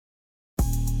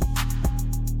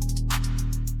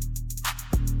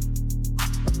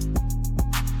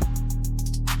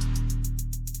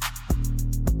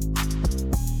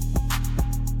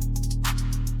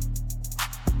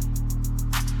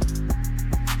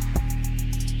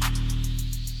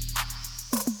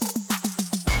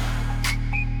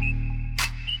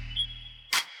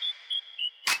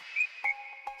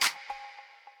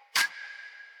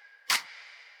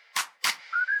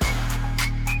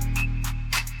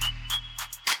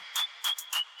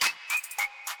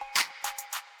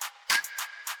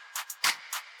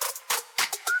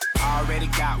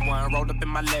already got one. Rolled up in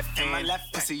my left hand.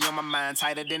 Pussy on my mind,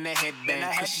 tighter than a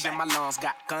headband. Cushion in my lungs,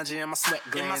 got ganja in my sweat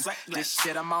glands. This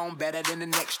shit I'm on better than the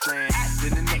next strand.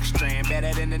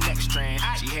 Better than the next strand.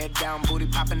 She head down, booty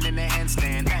popping in the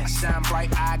handstand. I shine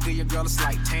bright, I give your girl a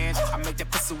slight tan. I make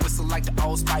that pussy whistle like the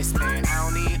Old Spice man. I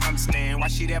don't even understand why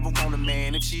she'd ever want a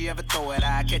man. If she ever throw it,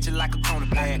 I catch it like a corner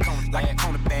bag. Like a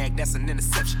corner bag, that's an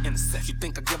interception. You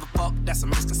think I give a fuck? That's a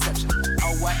misconception.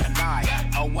 Oh what a night,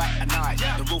 oh what a night.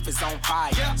 The roof is on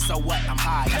fire, so what? I'm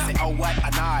high. I say oh what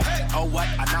a night, oh what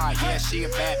a night. Yeah, she a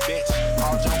bad bitch.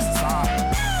 All jokes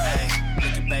aside. Hey,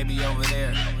 look at baby over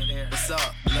there. What's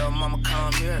up? Little mama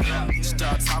come here. She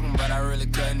started talking, but I really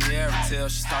couldn't hear her until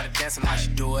she started dancing like she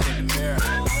do it in the mirror.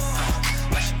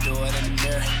 Like she do it in the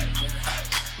mirror.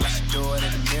 Like she do it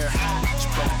in the mirror. She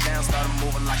broke it down, started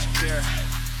moving like she fear.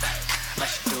 Like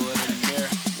she do it in the mirror.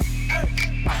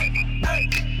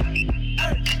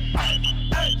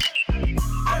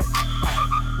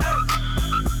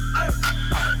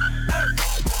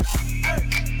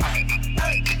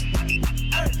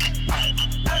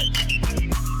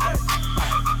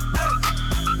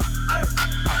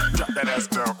 That ass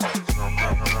down.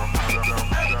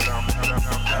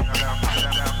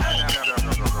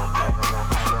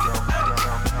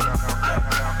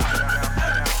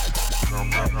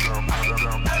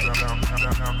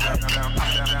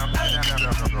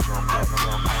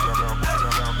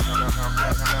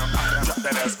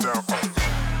 That ass down.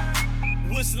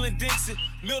 Whistling Dixie,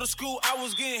 middle school, I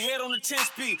was getting head on the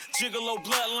 10-speed. Gigolo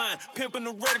bloodline, pimping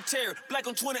hereditary. Black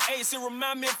on 28, it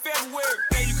remind me of February.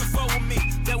 Hey, you can fuck with me,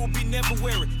 that would be never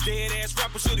weary. Dead ass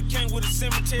rapper should've came with a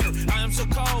cemetery. I am so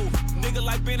cold, nigga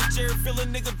like Ben and Jerry. Fill a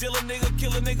nigga, deal a nigga,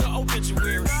 kill a nigga,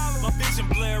 obituary. My vision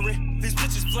blurry, these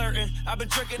bitches flirting. I've been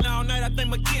drinking all night, I think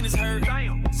my kidneys hurt.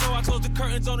 So I closed the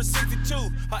curtains on the 62.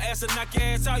 Her ass will knock your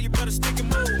ass out, you better stick and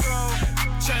move.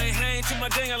 Chain hang to my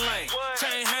ding-a-ling.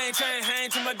 Chain hang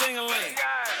to my ding-a-ling.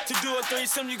 To do a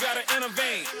threesome, you gotta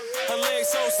intervene. Her legs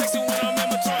so sexy when I'm in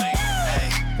between. Hey,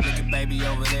 look at baby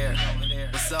over there.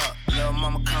 What's up? Little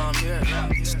mama come here.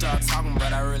 She started talking,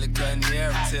 but I really couldn't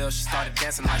hear her until she started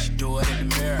dancing like she do it in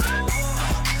the mirror.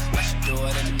 Like she do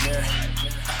it in the mirror.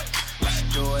 Like she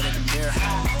do it in the mirror.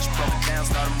 She broke it down,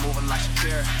 started moving like she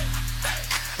fear.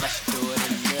 Like she do it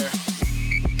in the mirror.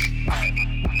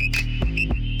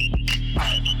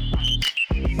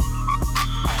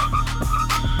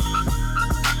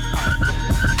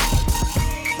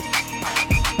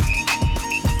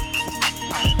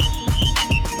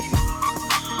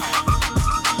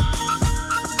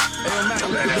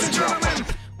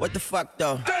 What the fuck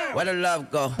though? Where the love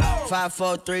go? 5,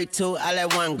 4, 3, 2, I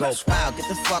let one go. Wow, get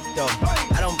the fuck though.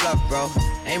 I don't bluff, bro.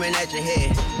 Aiming at your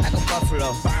head like a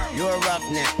buffalo. You a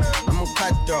roughneck, I'm a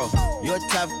cutthroat. You a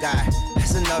tough guy.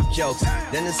 That's enough jokes.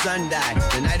 Then the sun died.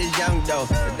 The night is young though.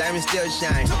 The diamond still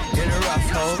shine. In a rough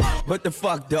hole. What the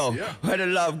fuck though? Where the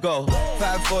love go?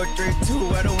 5, 4, 3, 2,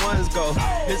 where the ones go?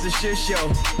 It's a shit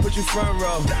show. Put you front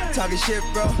row. Talking shit,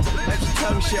 bro. Let your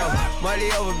tongue show.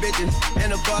 Money over bitches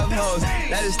and above hoes.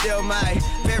 That is still my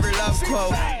favorite love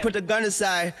quote. Put the gun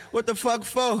aside. What the fuck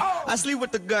for? I sleep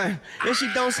with the gun. And she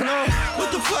don't snow.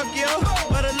 What the fuck, yo?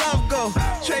 Where the love go?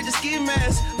 Trade the ski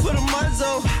mask for the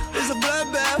muzzle. It's a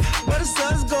bloodbath. Where the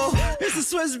suns go? It's a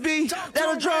Swiss beat.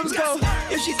 That'll drums go.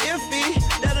 If she's iffy,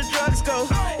 that'll drugs go.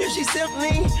 If she's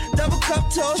simply double cup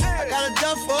toast, I got a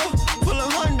duffel full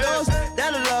of hundos.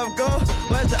 That'll love go.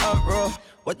 Where's the uproar?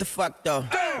 What the fuck though?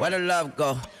 Where the love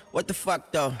go? What the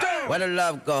fuck though? Where the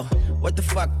love go? What the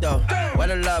fuck though? Where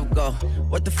the love go?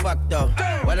 What the fuck though?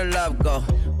 Where the love go?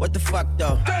 What the fuck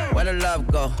though? Where the love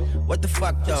go? What the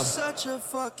fuck though? You're such a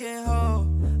fucking hoe,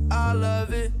 I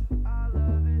love it.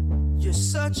 You're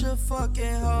such a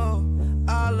fucking hoe,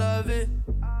 I love it.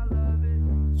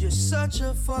 You're such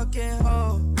a fucking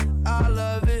hoe, I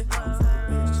love it.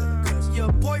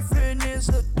 Your boyfriend is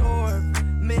a dork,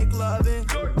 make loving.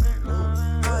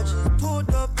 I just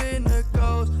pulled up in the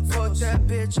ghost, fucked that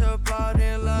bitch up out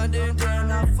in London.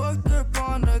 Then I fucked up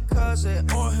on a cousin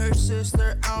or her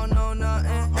sister, I don't know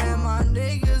nothing. And my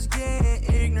niggas getting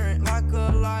ignorant, like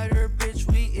a lighter, bitch,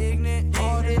 we ignorant.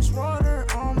 All this water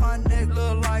on my neck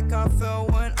look like I fell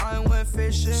when I went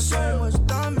fishing. So much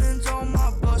diamonds on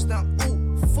my bust now,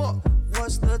 ooh, fuck.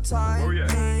 What's the time?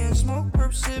 Me and smoke,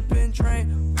 perp, sip, and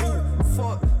drain. Ooh,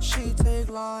 fuck, she take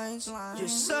lines. You're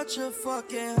such a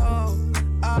fucking hoe,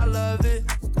 I love it.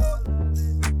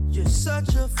 You're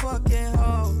such a fucking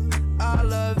hoe, I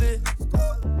love it.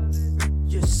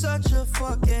 You're such a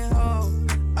fucking hoe,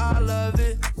 I love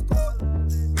it.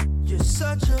 You're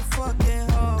such a fucking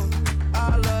hoe,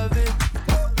 I love it.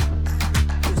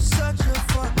 You're such a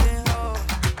fucking hoe.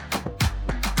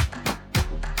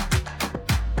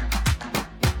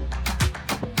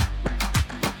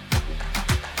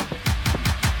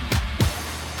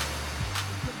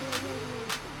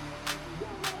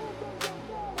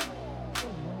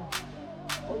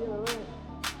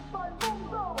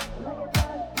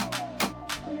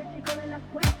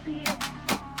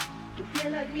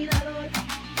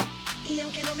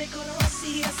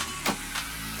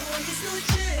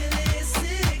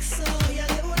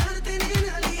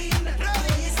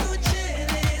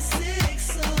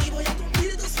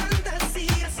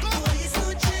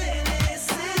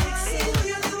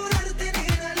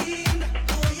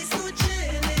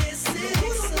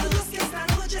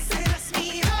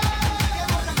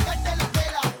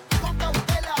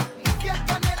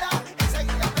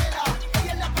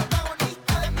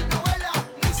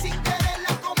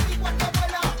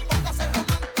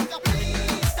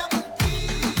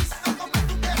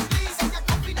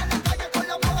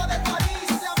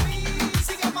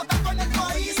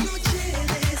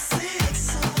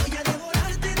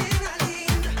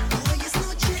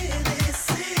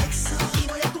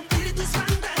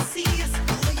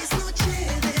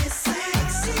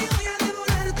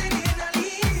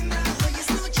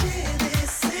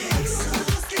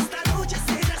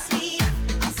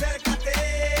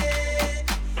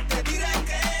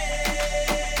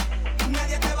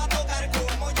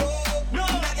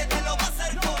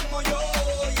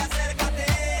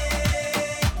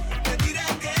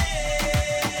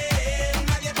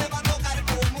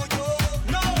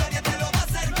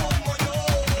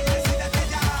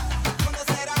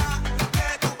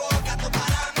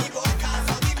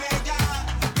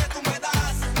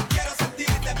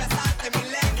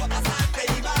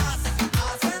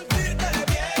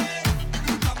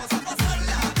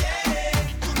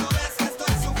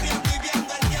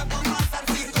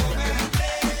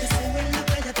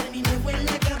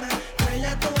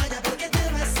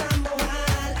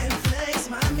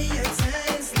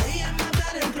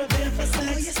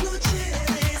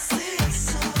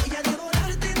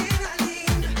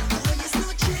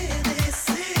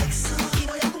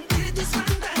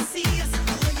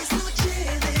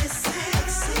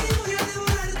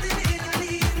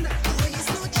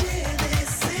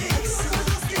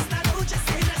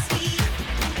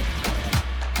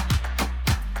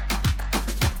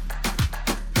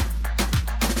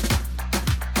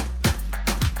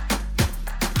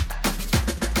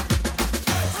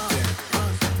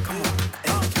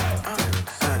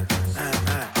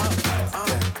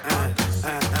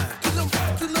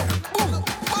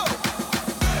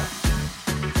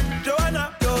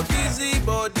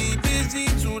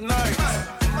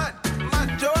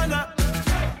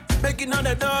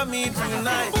 me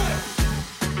tonight.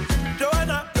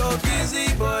 Joanna, your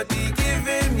busy body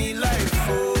giving me life,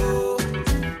 oh.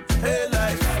 Hey,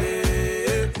 life,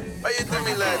 hey. Why you do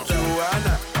me like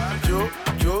Joanna?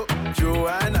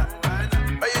 Joanna.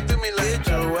 Why you do me like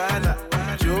Joanna?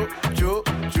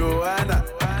 Joanna.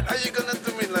 How you gonna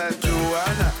do me like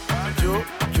Joanna?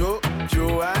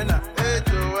 Joanna. Hey,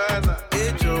 Joanna.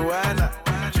 Hey, Joanna.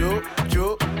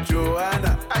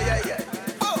 Joanna. Ay, ay, ay.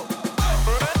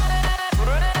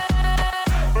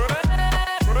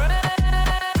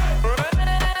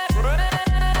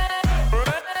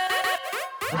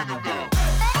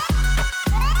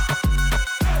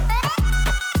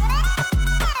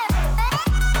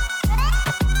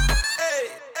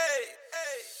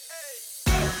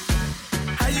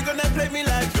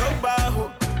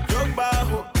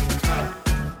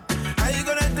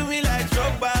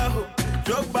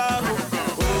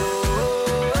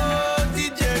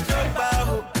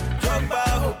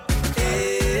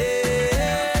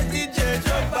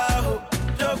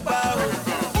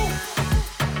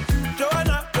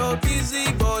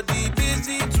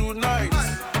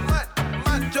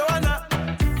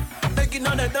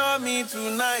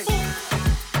 Tonight,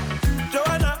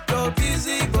 Joanna, your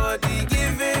busy body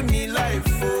giving me life,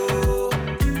 oh,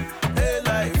 hey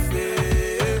life,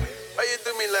 hey. Why you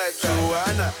do me like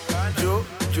Joanna,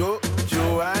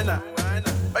 Joanna?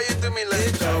 Why you do me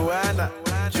like Joanna,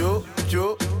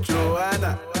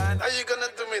 Joanna? How you gonna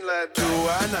do me like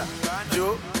Joanna,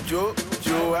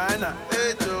 Joanna?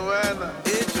 Hey Joanna,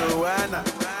 hey Joanna,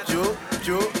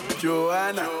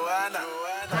 Joanna.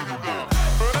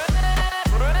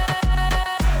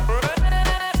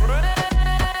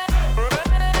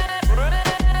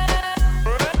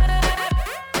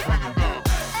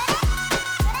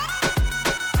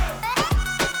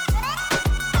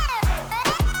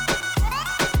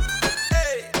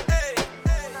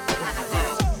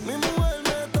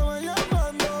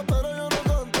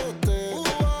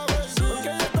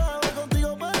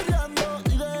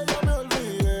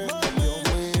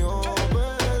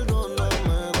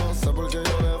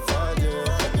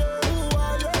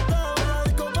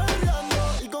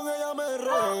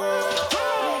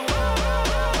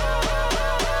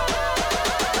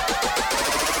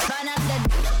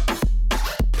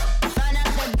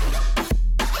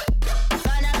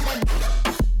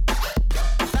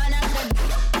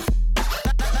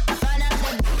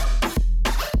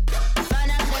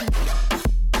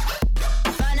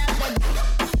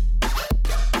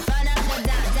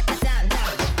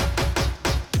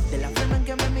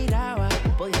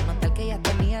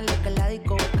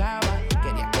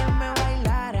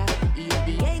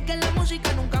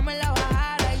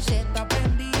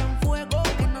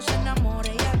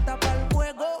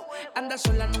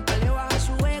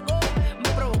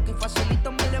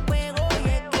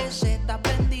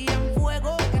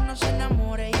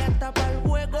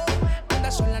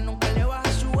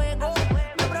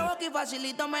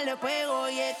 Facilito me le pego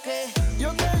y es que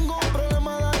yo tengo un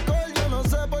problema de alcohol, yo no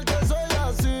sé por qué soy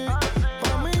así.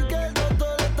 Pa' mí que el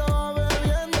doctor estaba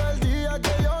bebiendo el día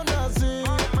que yo nací.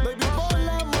 Baby, pon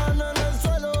la mano en el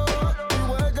suelo y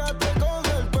huégate con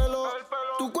el pelo.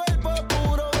 Tu cuerpo es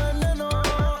puro veneno,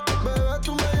 bebé,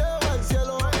 tú me llevas al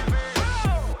cielo.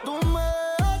 Tú me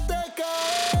dejaste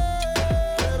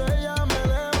caer, pero ella me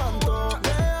levantó.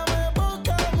 Déjame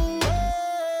poca mujer,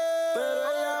 pero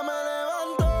ella me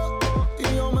levantó.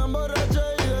 Y yo me emborraché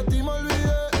y de ti me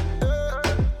olvidé,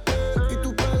 Y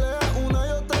tú peleas una y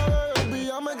otra vez, baby,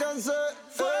 ya me cansé,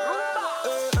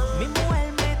 mi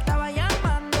mujer me estaba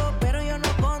llamando, pero yo no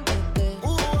contesté.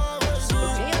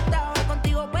 Porque yo estaba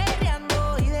contigo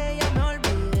perreando y de ella me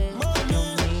olvidé.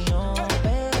 Dios mío,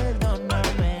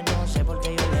 perdóname, no sé por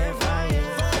qué yo le fallé.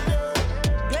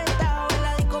 Yo estaba en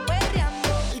la disco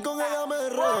perreando y con ella me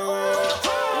regué.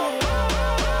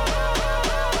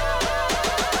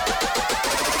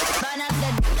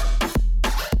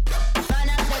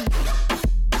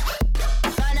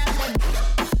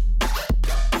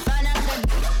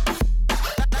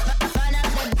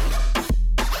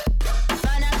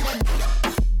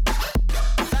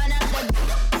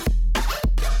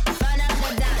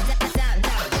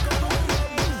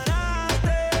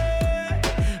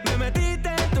 Me metiste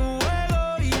en tu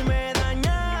juego y me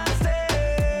dañaste.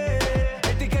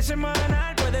 El ticket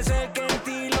semanal puede ser que en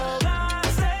ti lo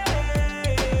gaste.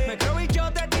 Me creo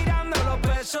bichote tirando los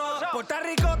pesos. Puerto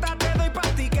Rico te doy pa'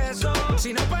 ti queso.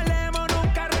 Si no perdemos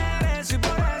nunca regreso y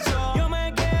por eso yo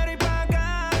me quiero ir pa'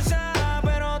 casa,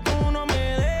 pero tú no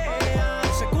me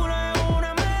dejas. Ese culo es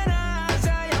una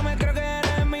amenaza, ya me creo que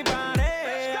eres mi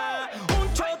pareja.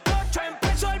 Un chotocho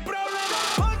empezó el problema,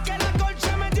 porque el alcohol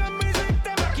se metió en mi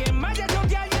sistema. Quien vaya a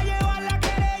chotear ya lleva la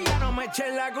querella.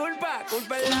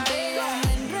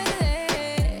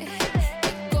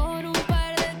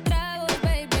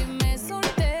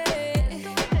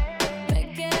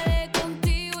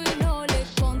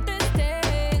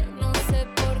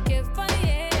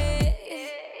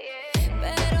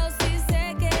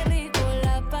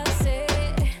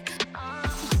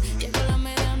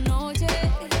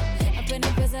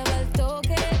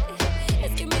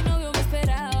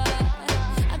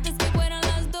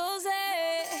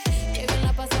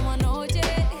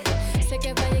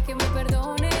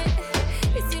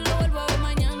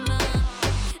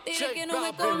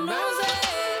 no conoce.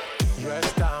 Yo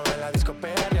estaba en la disco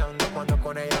perreando cuando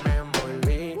con ella me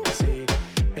envolví, sí.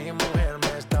 Mi mujer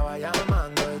me estaba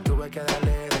llamando y tuve que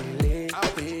darle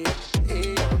delete.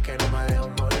 Y yo que no me dejo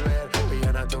volver,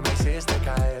 villana tú me hiciste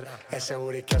caer. Ese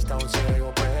booty que hasta un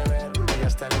ciego puede ver, y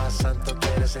hasta el más santo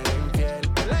quiere ser infiel.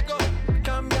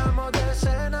 Cambiamos de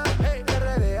escena, hey, de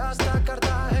RD hasta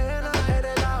Cartagena.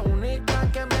 Eres la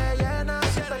única que me llena,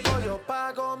 si pego yo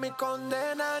pago mi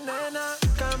condena, nena.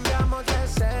 Cambiamos de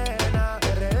escena,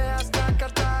 de RD hasta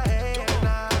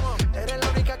Cartagena. Eres la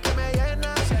única que me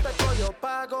llena, si pego yo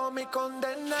pago mi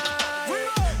condena.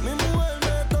 Mi mujer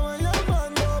me estaba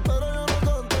llamando, pero yo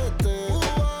no contesté.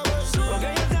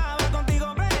 Porque yo estaba contigo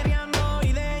peleando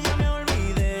y de ella me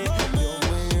olvidé. Dios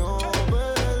mío,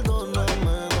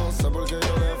 perdóname, no sé por qué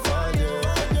yo le fallé.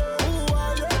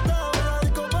 Yo estaba en la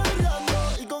disco perreando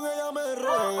y con ella me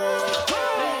regué.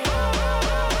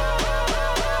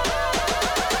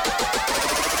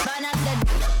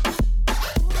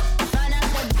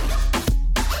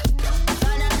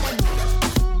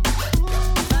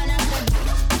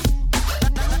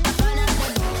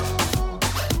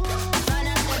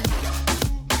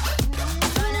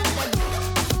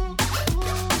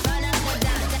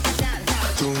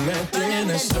 Tú me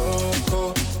tienes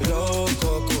loco,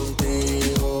 loco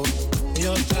contigo.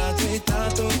 Yo trato y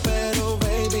trato, pero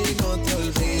baby no te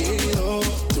olvido.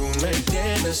 Tú me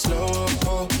tienes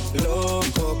loco,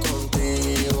 loco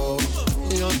contigo.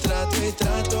 Yo trato y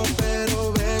trato,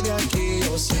 pero baby aquí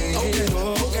yo sigo.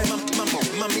 Okay,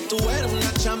 mami, tú eres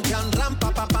una champion,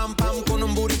 rampa, pa, pam, pam, con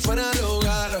un booty fuera de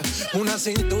lugar. Una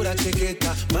cintura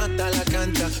chiquita, mata la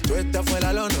cancha, tú estás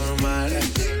fuera lo normal.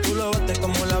 Tú lo bates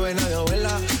como la vena de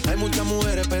abuela. Hay muchas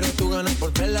mujeres, pero tú ganas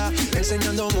por vela.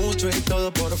 Enseñando mucho y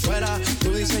todo por fuera.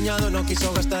 Tu diseñado no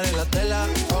quiso gastar en la tela.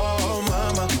 Oh,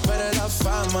 mama, tú eres la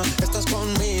fama. Estás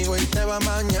conmigo y te va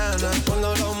mañana.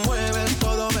 Cuando lo mueves,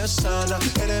 todo me sana.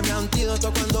 Eres mi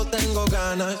antídoto cuando tengo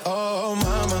ganas. Oh,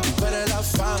 mama, tú eres la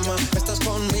fama. Estás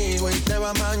conmigo y te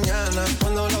va mañana.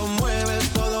 Cuando lo mueves,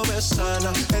 todo me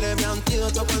sana. Eres mi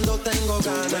antídoto cuando tengo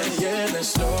ganas. Me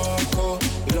tienes loco,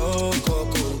 loco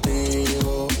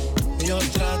contigo. Yo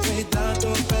trato y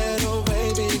trato, pero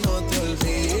baby no te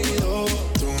olvido.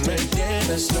 Tú me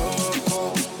tienes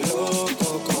loco,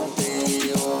 loco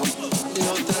contigo.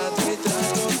 Yo trato y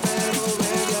trato, pero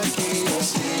baby aquí yo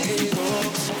sigo.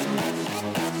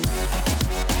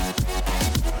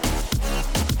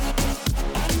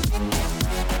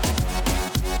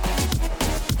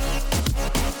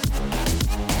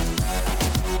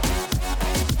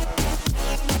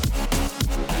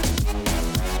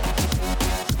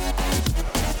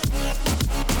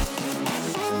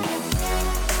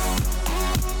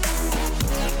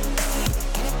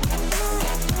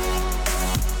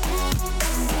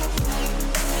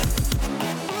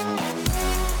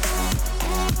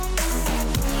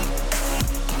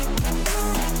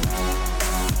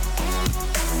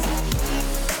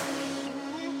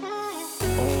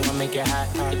 Make it hot,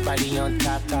 your body on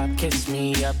top, top. Kiss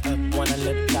me up, up. Wanna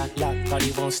lip lock, lock.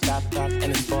 Party won't stop, stop.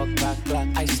 And it's 4 o'clock, clock.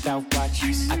 Iced out watch,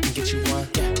 I can get you one.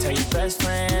 Yeah. Tell your best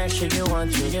friend, shake it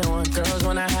one, shake it one. Girls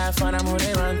wanna have fun, I'm who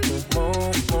they run to.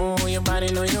 Move, move, your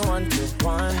body know you want to.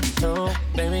 1, 2,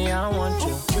 baby I want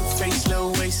you. Cute face,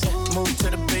 little waist, move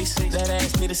to the basics. That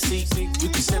ass need a seat, you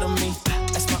can sit on me.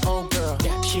 That's my old girl,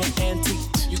 yeah, she an antique.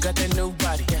 You got that new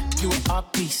body, yeah, you an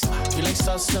art piece. You like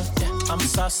salsa, yeah, I'm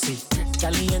saucy.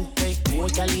 Caliente,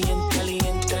 muy caliente,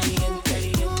 caliente, caliente,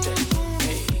 caliente,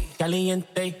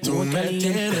 caliente. Tú me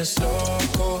tienes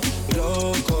loco,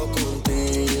 loco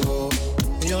contigo.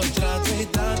 Yo trato y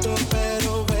trato,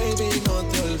 pero baby no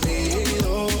te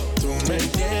olvido. Tú me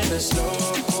tienes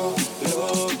loco,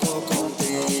 loco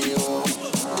contigo.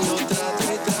 Yo trato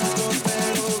y trato,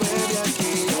 pero baby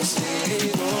aquí yo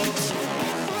sigo.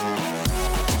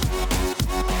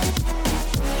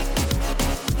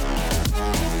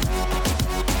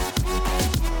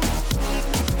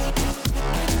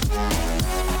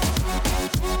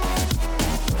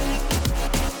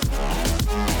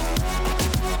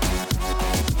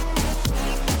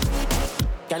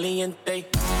 Caliente.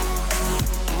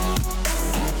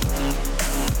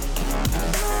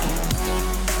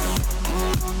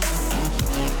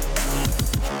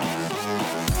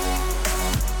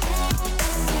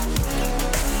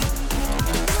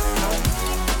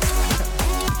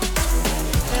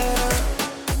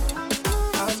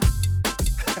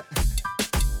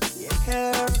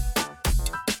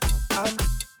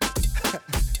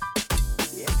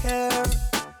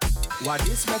 Why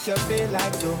this make you feel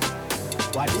like though?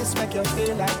 Why this make you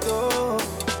feel like though?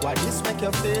 Why this make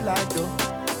you feel like though?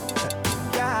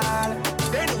 Girl,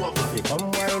 you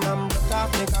come wine and butt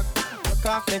off me cock, butt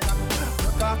broke off me cock.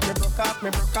 Broke off me, broke off me,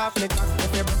 broke off me cock.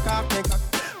 If you broke off me cock,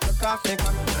 broke off me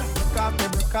cock. Broke off me,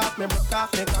 broke off me, broke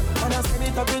off me cock. Wanna send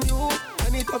it up in you,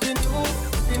 send it up in you.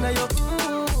 Inna your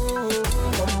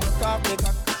come broke off me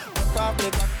cock. Broke off me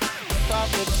cock. Broke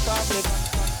off me, broke off me cock.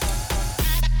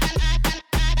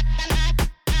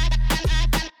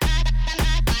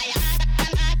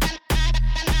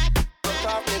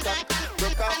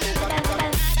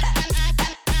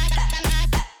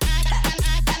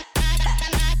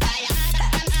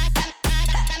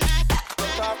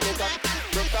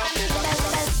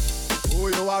 Who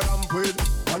you a ramp with?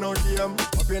 I know them.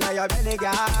 Up inna your belly,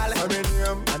 girl. I mean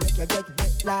them. I make you get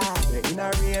wet like in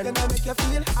a rain. Then I make you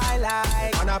feel high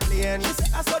like on a plane. She say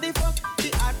I saw the fuck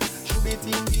the act. Should be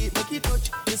team deep, make it touch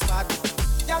the spot.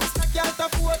 Youngster can't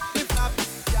afford the flap.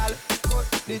 Girl, cut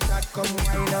the chat, come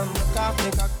wine and broke off me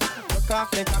cock. Broke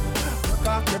off me cock. Broke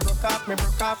off me, broke off me,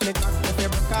 broke off me cock. If you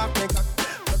broke off me cock.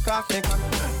 Broke off me cock.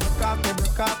 Broke off me,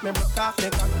 broke off me, broke off me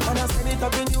cock. Wanna send it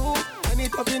up in you, send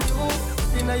it up in you.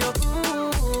 Inna your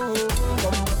come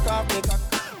broke off me cock.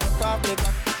 Broke off me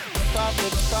cock. Broke off me,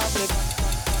 broke off me cock.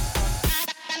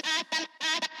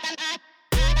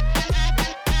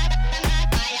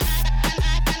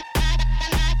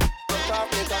 Broke off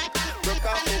me cock. Broke off me cock. Broke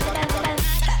off me cock. Broke off me cock.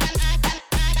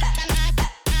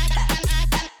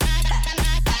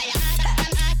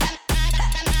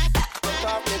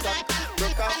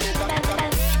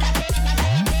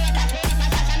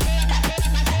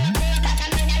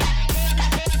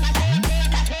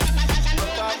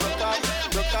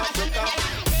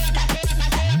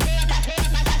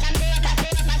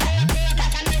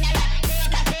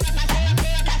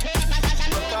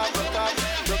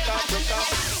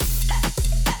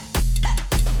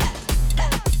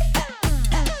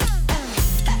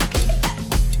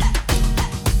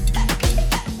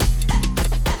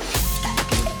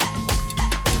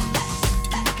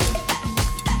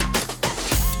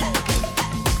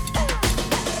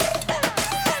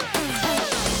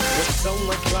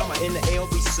 In the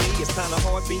LBC, it's kinda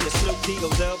hard being Snoop D-O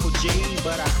double G,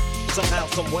 but I somehow,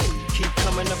 someway keep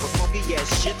coming up with funky ass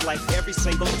shit like every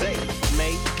single day.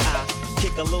 May I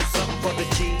kick a little something for the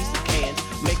G's and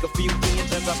make a few ends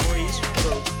as I breeze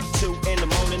through 2 in the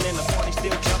morning and the party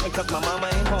still jumping cause my mama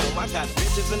ain't home. I got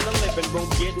bitches in the living room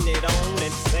getting it on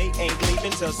and they ain't leaving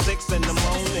till 6 in the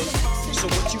morning. So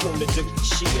what you wanna do?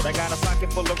 Shit, I got a pocket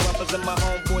full of rubbers and my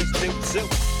homeboys do too.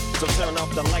 So turn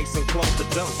off the lights and close the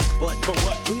door. But for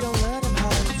what? We don't let them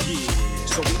home. Yeah.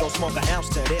 So we gon' smoke an ounce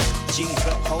to this. G's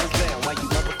up, hoes down, while you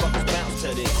motherfuckers bounce to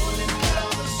this. Rolling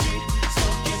down the street,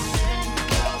 smoking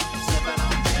Indo, sipping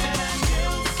on gin and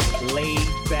juice. Laid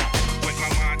back. With my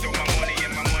mind on my money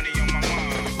and my money on my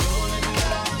mind. Rolling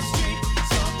down the street,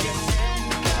 smoking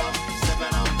Indo,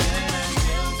 sipping on gin and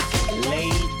juice.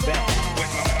 Laid back. With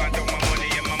my mind on my money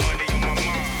and my money on my mind.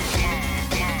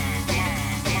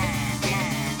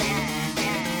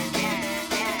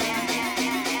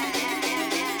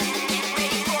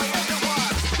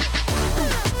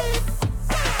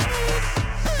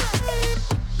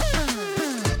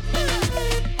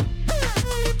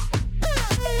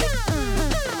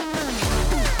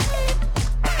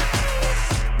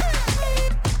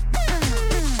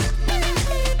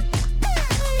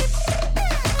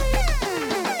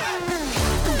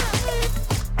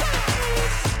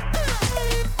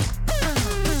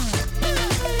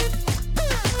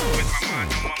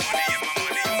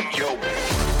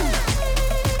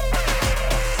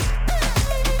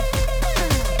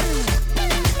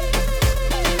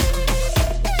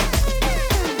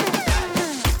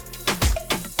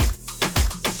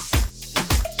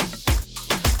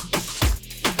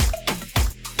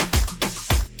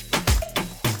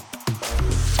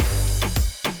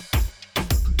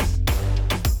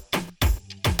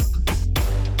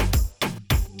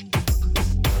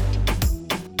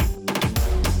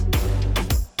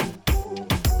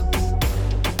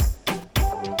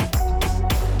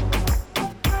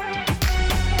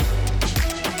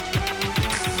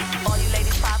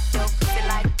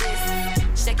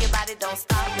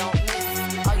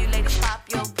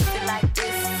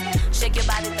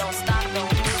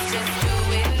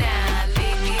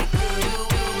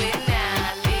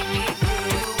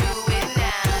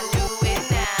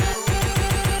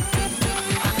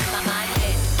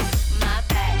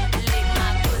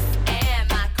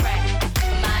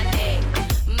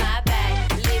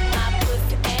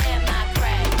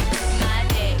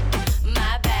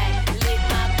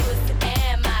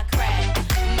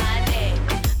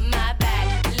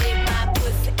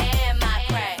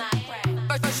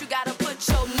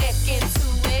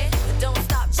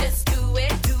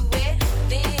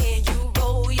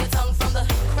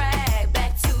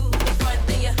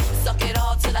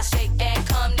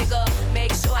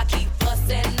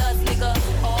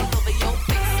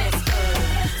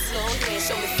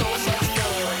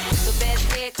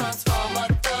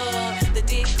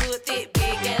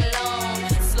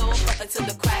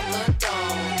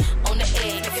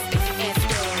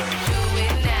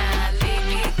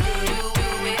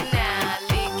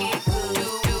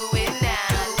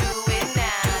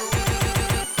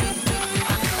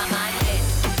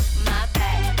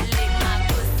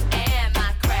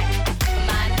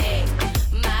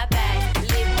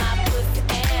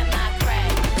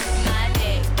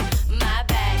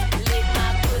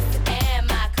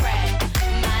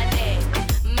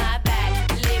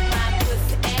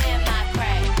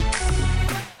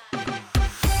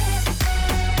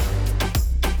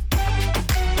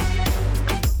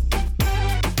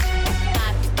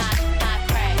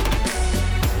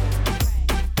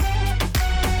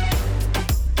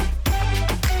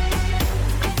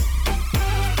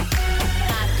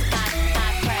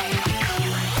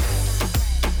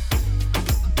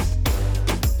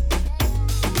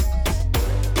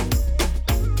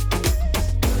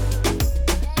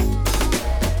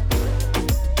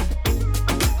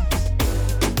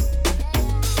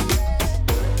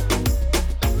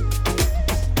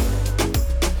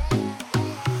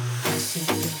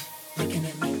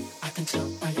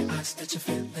 eyes that you're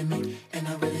feeling me, and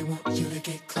I really want you to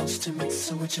get close to me.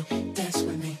 So would you dance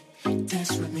with me,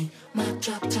 dance with me? My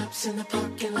drop top's in the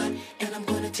parking lot, and I'm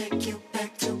gonna take you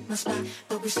back to my spot.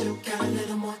 But we still got a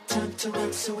little more time to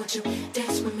rock. So would you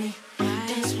dance with me,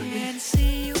 dance with me? I can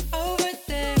see you over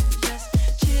there, just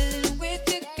chilling with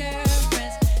your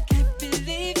girlfriends. Can't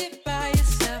believe you're by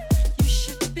yourself. You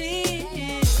should be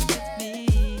here with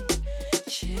me,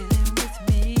 chilling with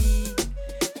me,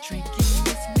 drinking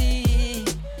with me,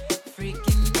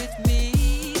 freaking with me.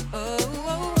 Oh,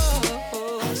 oh, oh,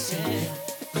 oh. I see you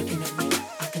looking at me.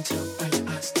 I can tell by your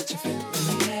eyes that you're feeling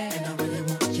me, and I really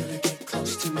want you to get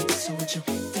close to me. So would you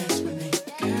dance with me,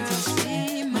 dance with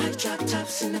me? My drop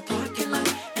top's in the parking lot,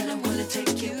 and I'm gonna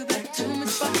take you back to my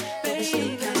spot. But we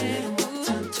still got a little more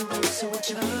time to rock. So would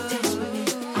you dance with me?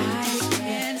 I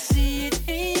can see it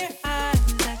in your eyes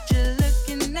that you're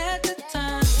looking at the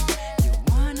time. You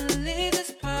wanna leave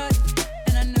this party,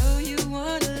 and I know you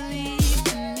wanna leave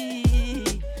with me,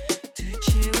 to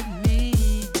chill with me,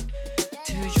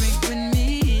 to drink with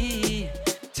me,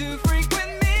 to freak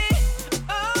with me.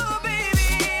 Oh baby,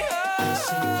 I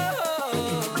see you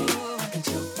looking at me. I can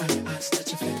tell by your eyes that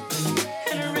you're feeling me,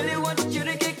 and I really want you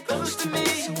to get close to me,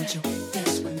 so would you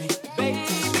dance with me?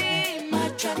 baby. My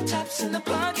drop top's in the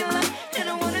parking lot, and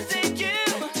I wanna take you.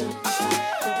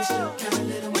 But we still got a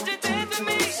little more Would you time dance to with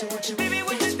me? rock. So would you Baby,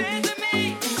 would you dance with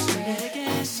me?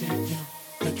 I see you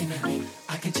looking at me.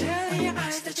 I can tell by your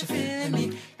eyes that you're feeling me,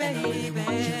 and I really want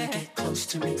you to get close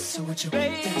to me. So would you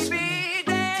dance with me?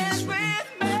 Dance with me.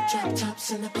 My drop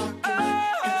top's in the parking lot,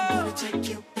 and I'm gonna take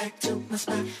you back to my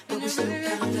spot. But we still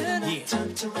got a little more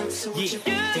time to rock. So would you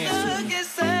dance with me?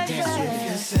 If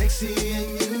you're sexy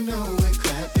and you know it,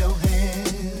 clap your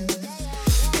hands.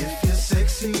 If you're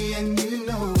sexy and you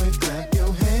know it, clap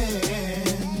your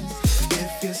hands.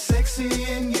 If you're sexy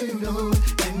and you know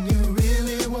it, and you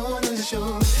really wanna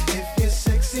show it. If you're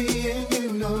sexy and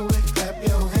you know it, clap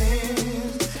your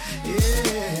hands.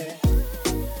 Yeah.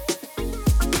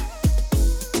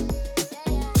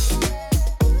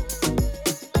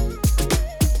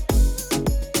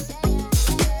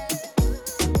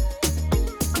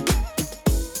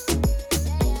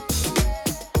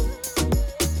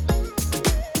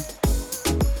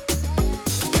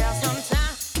 Well,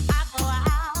 sometimes I go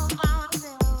out by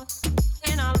myself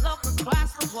and I look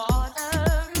across the water,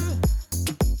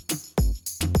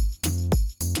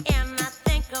 and I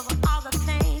think of all the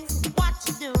things what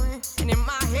you're doing, and in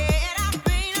my head I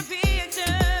paint a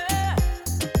picture.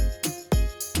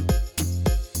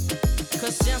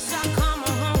 'Cause since I come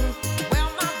home,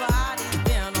 well my body's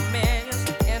been a mess,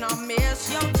 and I miss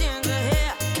your ginger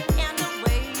hair and the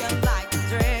way you like to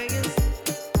dress.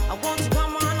 I want you to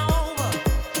come on over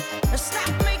and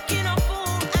stop making a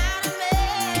fool out of me.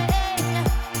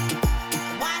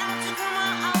 Why don't you come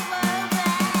on over,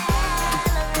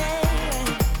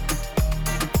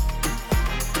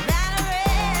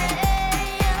 Valerie?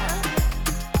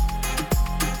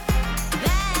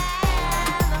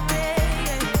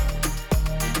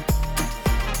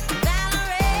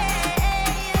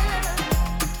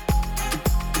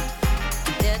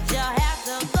 Did you have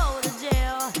to go to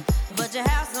jail? But your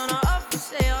house on up for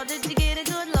sale. Did you get a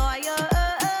good lawyer?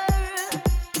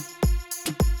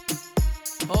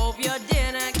 Hope you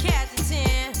didn't catch a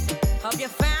 10. Hope you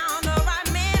found the right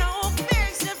man who'll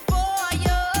fix it for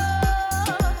you.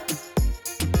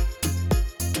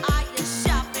 Are you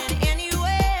shopping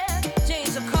anywhere?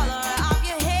 Change the color of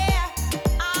your hair.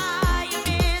 Are you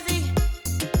busy?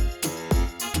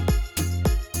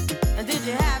 And did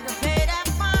you have to pay that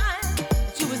fine?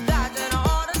 She was dodging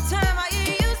all the time. Are you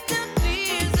used to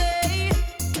busy?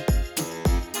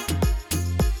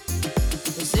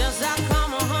 Since I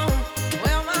come home,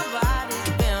 well my body's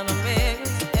been a mess,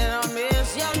 and I miss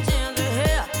your ginger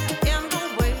hair and the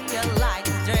way you like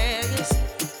to dress.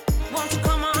 Won't you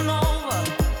come on over?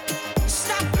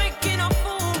 Stop making a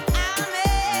fool out of me.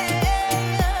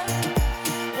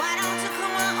 Why don't you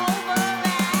come on over,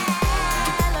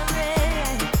 Valerie?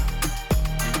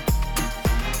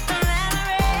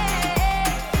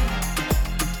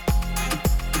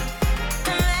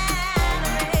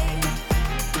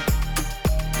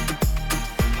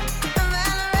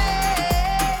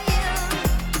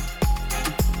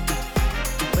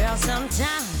 Well,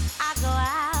 sometimes I go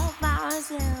out by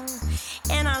myself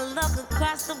and I look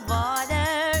across the border,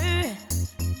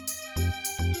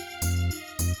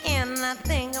 and I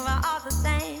think about all the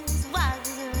things what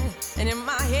you're doing, and in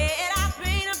my head I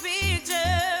paint a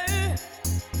picture.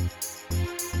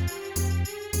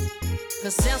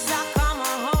 'Cause since I come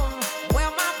home,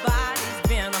 well my body's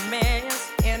been a mess,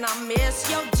 and I miss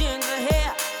your ginger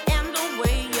hair and the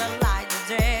way you like to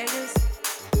dress.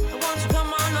 Won't you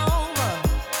come on over?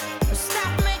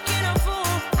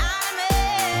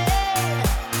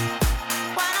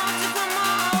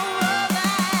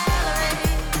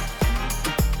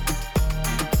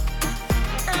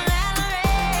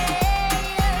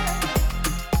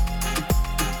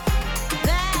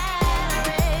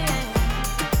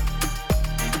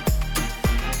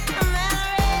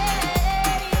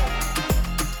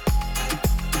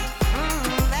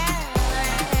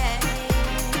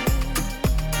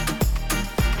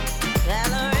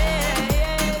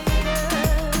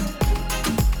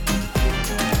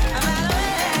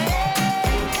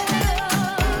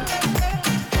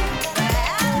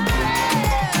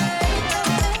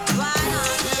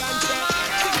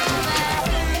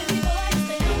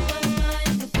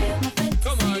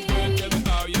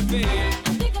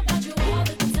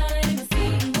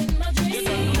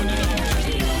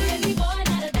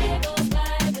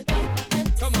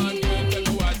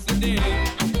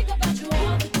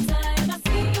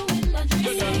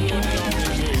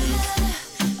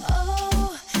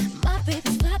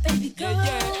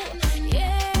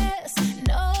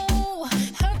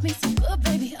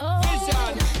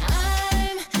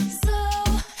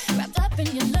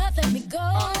 your love, let me go.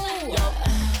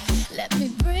 Let me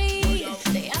breathe.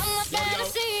 Stay on my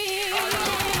fantasy.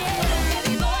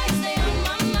 Baby boy, stay on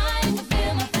my mind.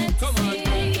 Fulfill my fantasy. Come on,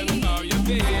 girl, tell me how you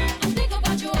feel. I think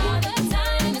about you all the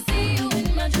time. I see you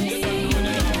in my dreams.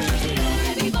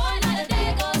 Baby boy, not a day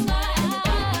goes by.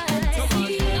 Come on,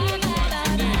 girl,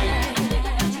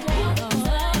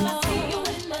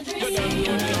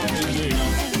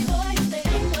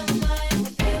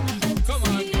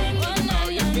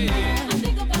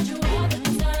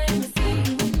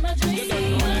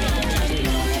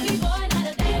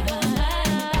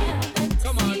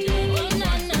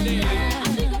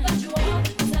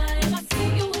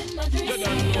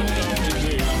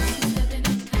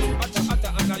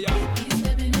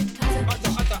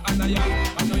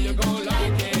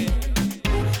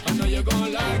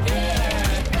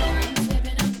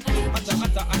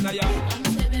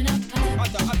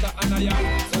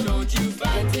 so don't you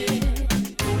fight it.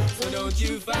 So don't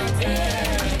you fight it.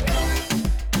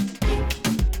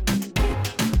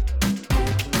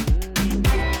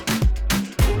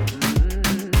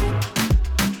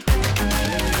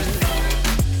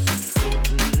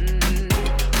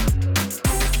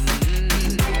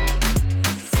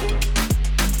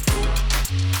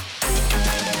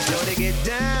 Shorty get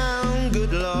down,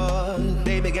 good lord.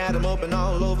 Baby got 'em open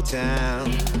all over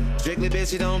town. Strictly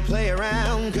bitch, you don't play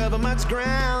around. Cover much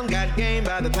ground, got game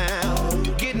by the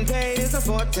pound. Getting paid is a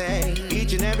forte,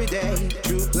 each and every day.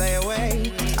 True play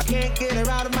away, I can't get her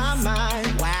out of my mind.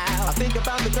 Wow, I think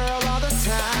about the girl all the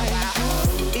time.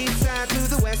 East side to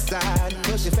the west side,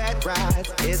 pushing fat rides,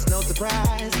 it's no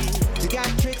surprise. She got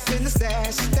tricks in the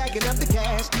stash, stacking up the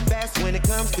cash, fast when it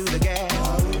comes to the gas.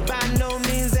 By no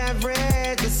means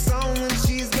average, it's only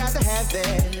she's got to have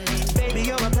that. Baby,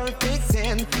 you're a perfect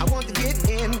 10, I want to get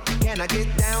in. Can I get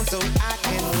down so I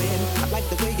can win? I like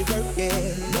the way you work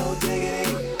it, no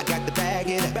diggity. I got to bag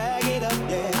it up,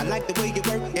 yeah. I like the way you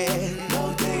work it,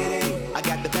 no diggity. I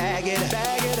got to bag it up.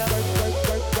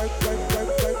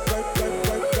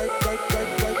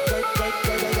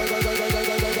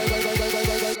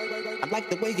 I like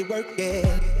the way you work it.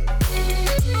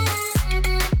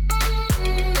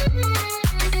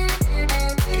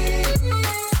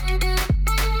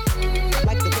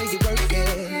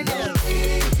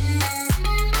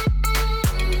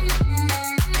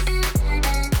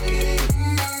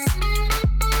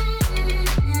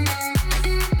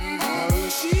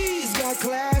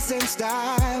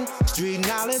 Style, street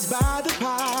knowledge by the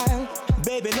pile.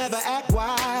 Baby never act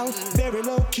wild, very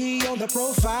low key on the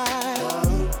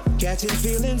profile. Catching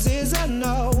feelings is a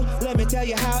no. Let me tell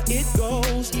you how it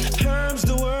goes. Terms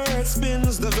the word,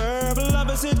 spins the verb.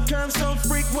 Love is it curves, so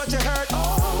freak what you heard.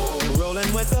 Oh,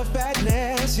 rolling with the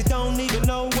fatness, you don't even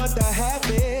know what the half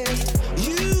is.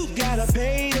 You gotta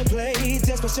pay to play,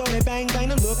 just for sure they bang bang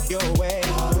to look your way.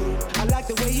 I like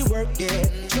the way you work it,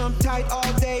 trump tight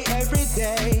all day, every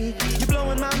day. You're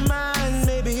blowing my mind,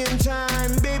 maybe in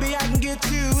time, baby I can get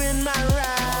you in my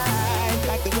ride.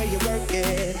 Like the way you work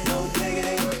it, no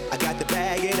diggity. I got to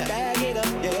bag it up,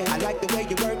 yeah. I like the way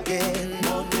you work it,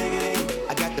 no diggity.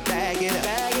 I got to bag it up,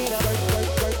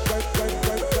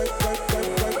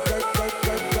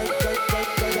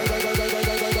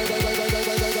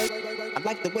 I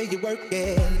like the way you work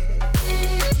it.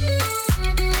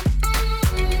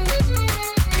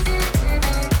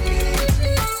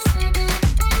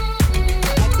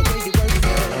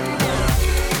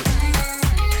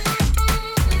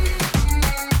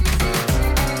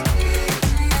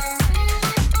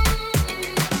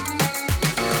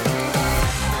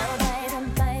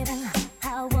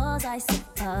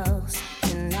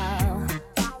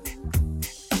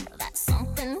 That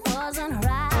something wasn't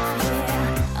right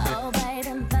here. Oh,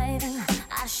 baby,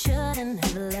 I should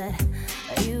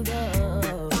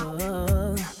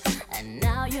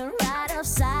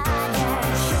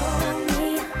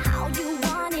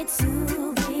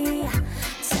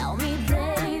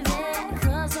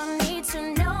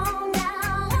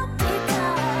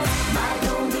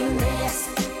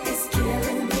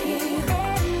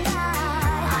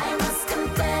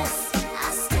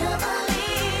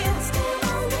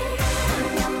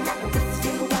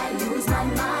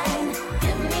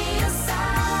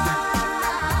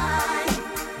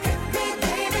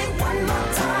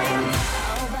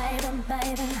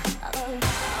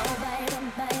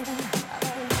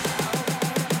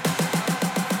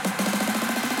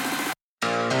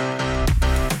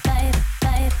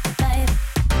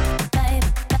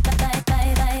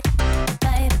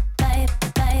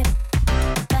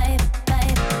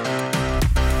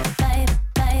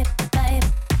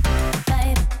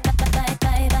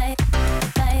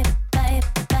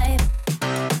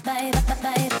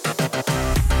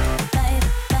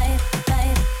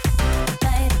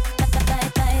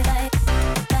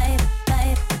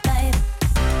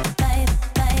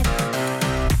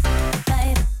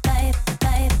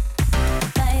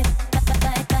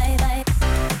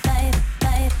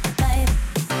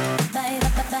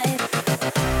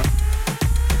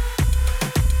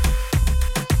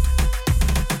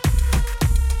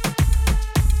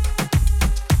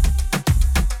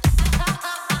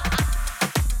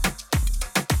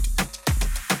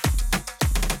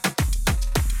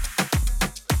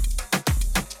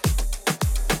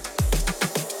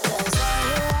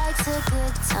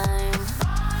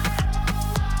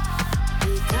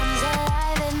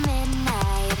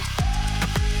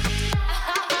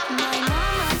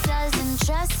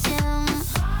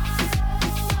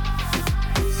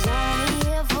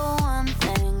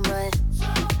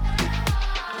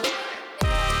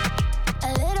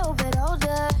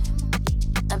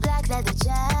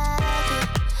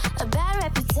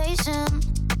temptation,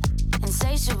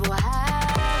 insatiable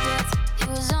habits. He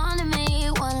was on to me,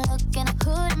 one look and I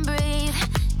couldn't breathe.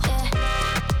 Yeah,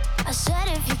 I said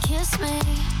if you kiss me,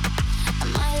 I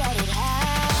might let it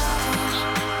happen.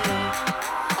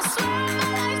 I swear on my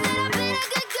life that I've been a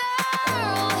good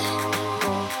girl.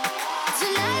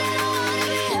 Tonight I don't wanna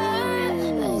be hurt.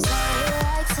 But he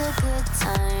likes a good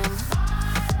time.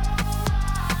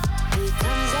 He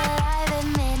comes alive at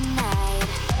midnight.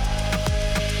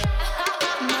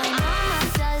 My mama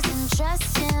doesn't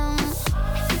trust him.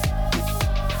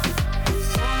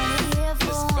 He's only here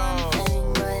for one thing,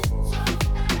 but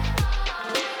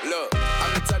Look,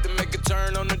 I'm the type to make a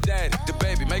turn on the daddy. The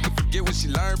baby, make her forget what she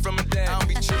learned from her dad. I don't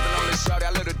be tripping on this shawty,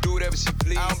 I let her do whatever she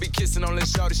please. I don't be kissing on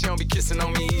this shawty, she don't be kissing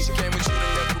on me. She came with you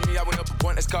and left with me, I went up a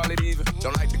point, let's call it even.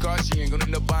 Don't like the car, she ain't gonna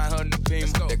end up buying her new beam.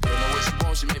 That girl know what she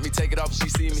wants, she make me take it off if she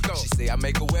see me. She say I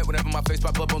make her wet whenever my face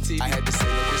pop up on TV. I had to say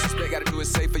no disrespect, gotta do it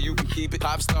safer, you can keep it.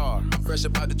 Pop star, I'm fresh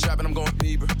about the trap and I'm going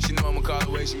Bieber. She know I'ma call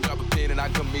away, she can drop a pin and I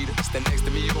come meet her. Stand next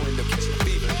to me, you gon' end up catching a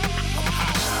fever. I'm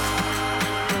hot.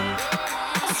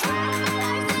 I swear on my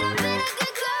life that I've been a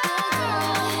good girl.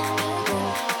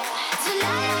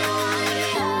 Tonight I don't wanna be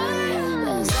hurt.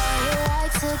 But he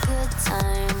likes a good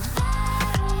time.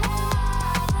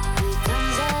 He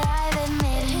comes alive at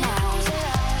midnight.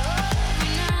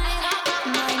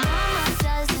 My mama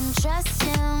doesn't trust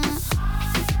him.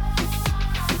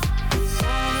 He's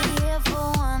only here for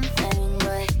one thing,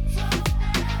 but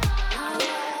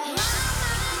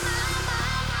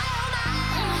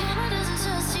mama doesn't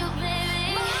trust you,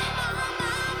 baby.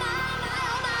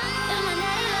 And my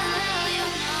daddy doesn't love you.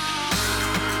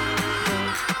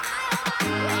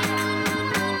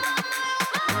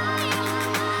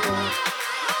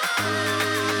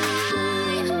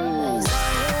 So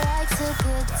he likes a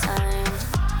good time.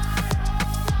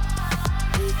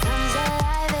 He comes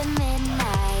alive at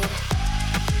midnight.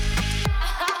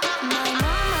 My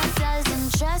mama doesn't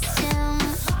trust him.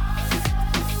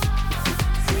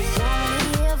 He's only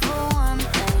here for one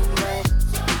thing, but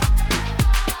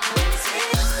let me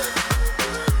see.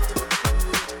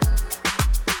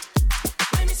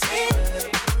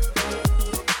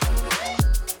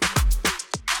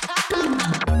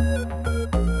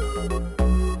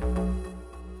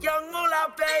 Young Moolah,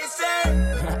 baby.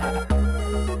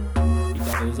 You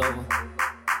thought it was over?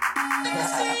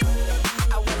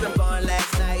 I wasn't born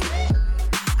last night.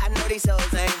 I know these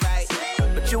hoes ain't right.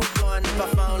 But you was blowing up her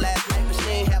phone last night. But she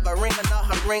ain't have a ring or not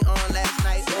her ring on last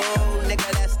night. Oh, nigga,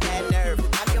 that's that nerve.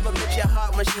 I give a bitch a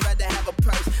heart when she rather have a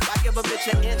purse. I give a bitch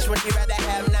an inch when she rather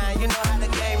have 9. You know how the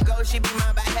game goes. She be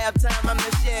mine by halftime. I'm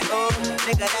the shit. Oh,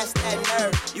 nigga, that's that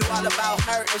nerve. You all about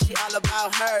her and she all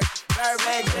about her.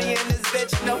 Birdman Jr. in this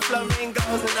bitch. No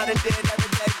flamingos and I done did every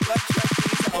day. But trust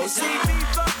these hoes. OCB,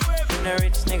 fuck with. The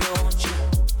rich nigga want you,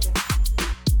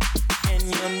 and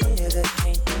your nigga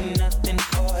can't do nothing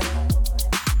for you.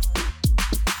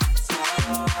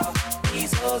 Oh,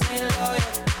 these hoes ain't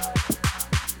loyal.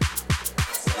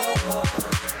 Oh,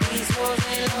 these hoes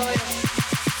ain't loyal.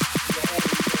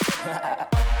 Yeah.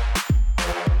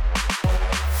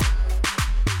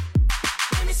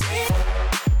 Let me see.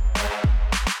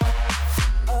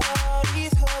 Oh,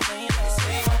 these hoes ain't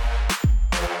loyal.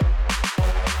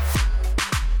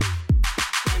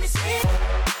 Let me see.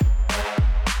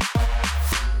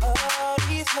 Oh,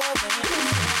 these hoes ain't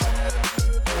loyal.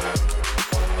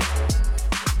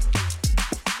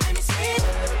 Let me see.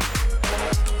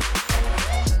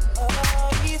 Oh,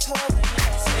 these hoes ain't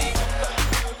loyal.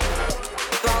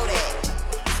 Roll that,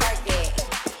 twerk that,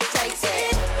 take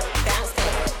that, bounce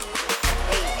that.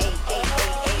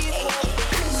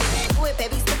 Move it,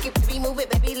 baby, stick it, baby, move it,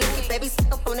 baby, lick it, baby,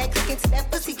 suck up on that cookie to that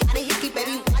pussy, got a hickey,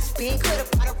 baby, watch big, could've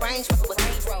bought a Range Rover.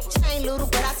 Chain little,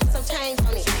 but I see some change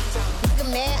on it. Nigga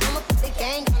mad, I'ma put the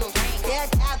gang on him. They'll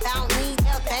die about me,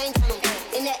 they'll bang on him.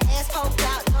 In that asshole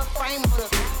clout, the frame on him.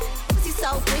 Pussy so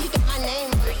good, you get my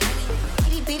name on it.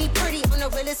 Itty bitty pretty, on the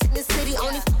realest in the city.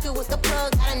 Only fucking with the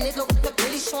plug, got a nigga with the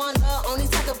Billy showing love. Only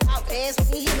talk about bands when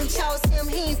he hit me, chose him,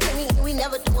 he ain't pick me, and we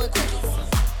never doing quickies.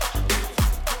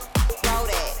 Roll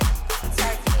that,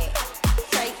 twerk that,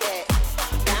 take that,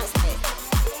 bounce that.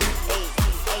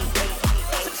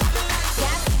 Yeah,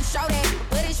 I see you show that.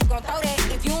 What is you gon' throw that?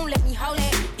 If you don't let me hold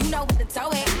that, you know what to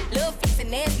throw at. Little fix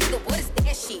and ass nigga, what is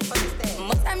that shit?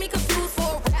 Must have me confused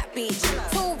for a rap bitch.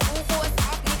 Too rude for a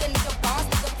soft nigga, nigga boss,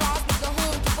 nigga boss, nigga who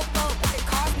don't give a fuck what it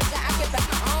cost, nigga. I get back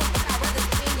my own, but I'd rather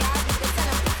spend y'all niggas. Tell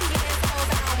them pussy assholes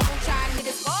I don't want y'all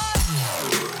niggas.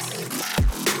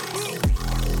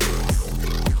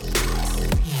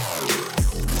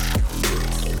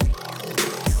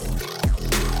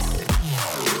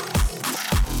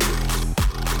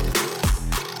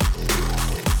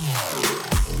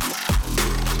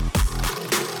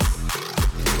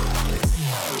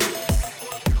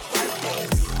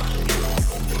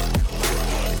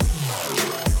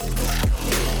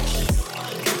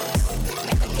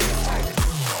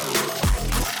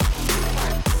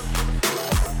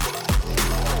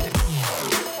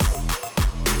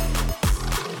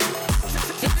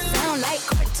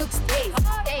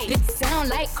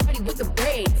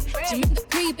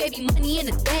 in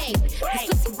a thing. This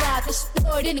pussy wild, just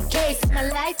throw it in the case. My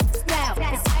lights now,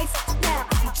 it's ice now.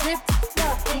 I drip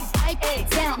slow, and pipe it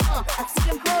down. I see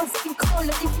them hoes looking cold,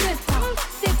 looking flip.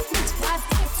 Six, 5,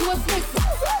 6 to a brick.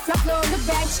 Drop low on the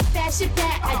back, shit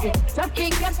that. I just drop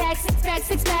king, got back, six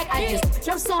pack. I just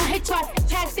drop song, hit chart,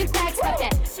 pack, six packs. Stop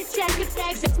that. Six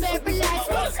packs, just man, relax.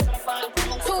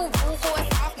 2 rules for a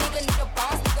soft nigga, need a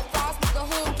boss, nigga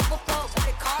who don't give a fuck what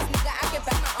it cost, nigga. I can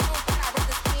back my own, but I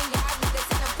rather spin y'all niggas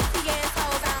in them pussy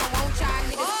assholes. I don't want y'all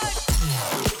niggas.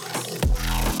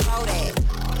 Blow that,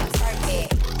 turk that,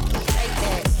 shake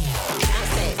that,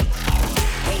 bounce that.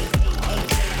 Hey.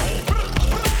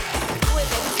 Do it,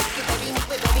 baby, take it, baby,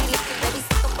 move it, baby, lick it, baby,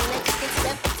 suck up on that chicken to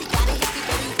that pussy, got a hickey,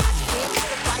 baby, watch it, man,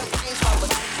 put a part of Range Rover.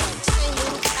 Chain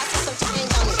little, but I put some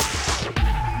change on it.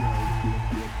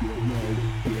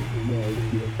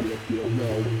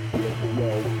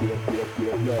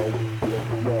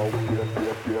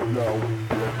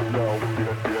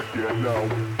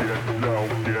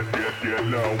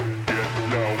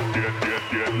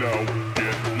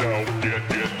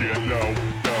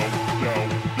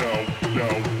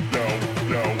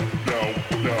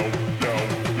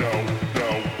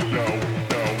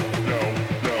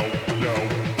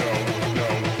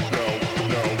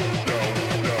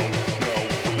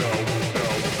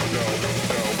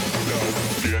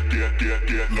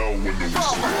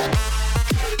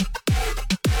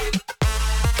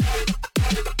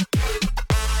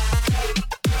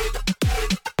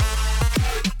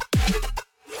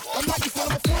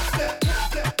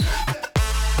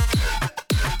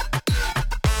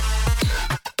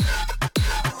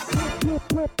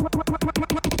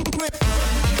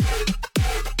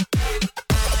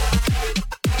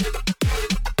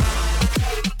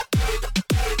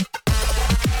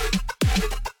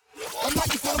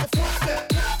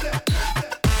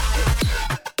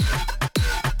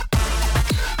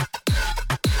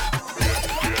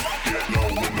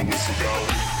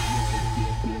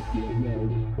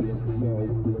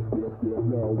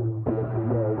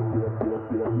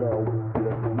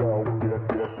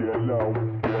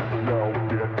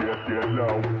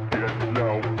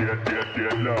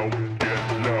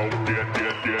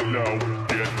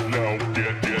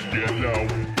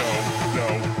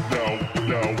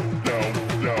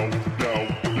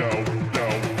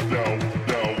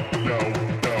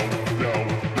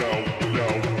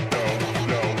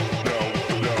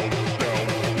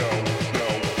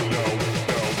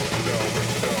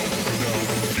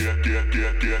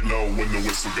 Get low when the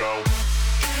whistle. Get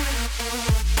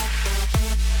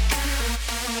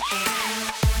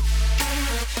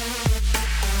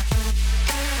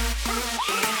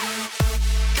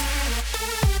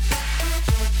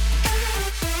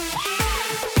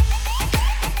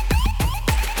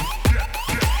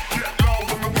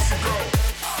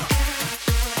low when the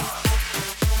whistle go.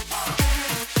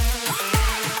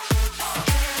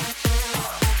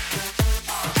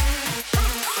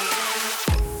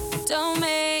 Don't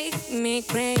make me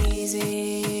crazy.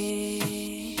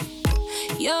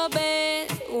 Your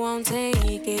bed won't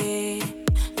take it.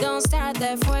 Don't start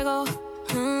that fuego.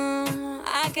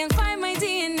 I can find my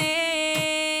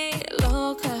DNA.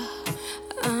 Loca.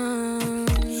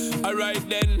 Alright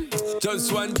then,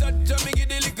 just one touch of me, give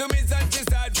the little miss and she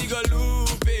start to go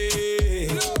loopy.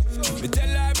 Me tell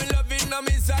her me loving her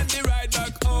miss and the ride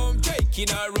back home. Taking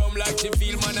her home like she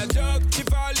feel man a joke. She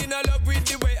fall in love with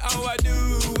the way how I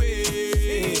do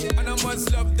it. And I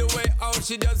must love the way how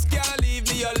she just can't leave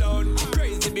me alone.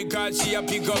 Crazy because she a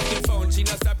pick up the phone. She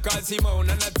not stop cause she moan.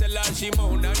 And I tell her she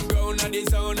moan and groan on the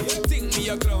zone. Think me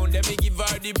a clown, then me give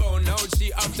her the bone. Now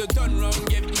she have to turn round,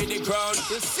 give me the crown.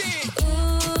 You see?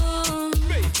 Ooh,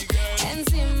 baby girl.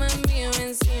 Encima mío,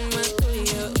 encima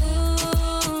tuyo.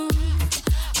 Ooh,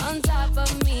 on top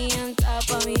of me, oh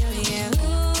yeah.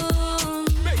 Ooh,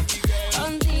 baby girl.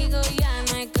 Contigo ya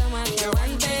no hay cama que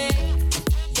aguante.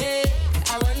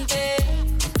 Yeah, aguante.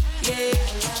 Yeah,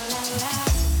 la la la.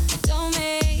 Don't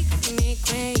make me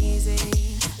crazy.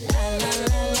 La la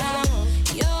la la.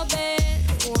 Your bed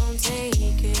won't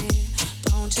take it.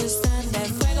 Don't just start that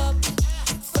fuego,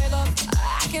 fuego.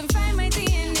 I can find my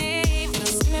DNA. No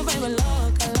see me vuelvo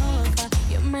loca, loca.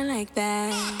 You're man like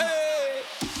that. Hey,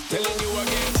 telling you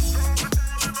again.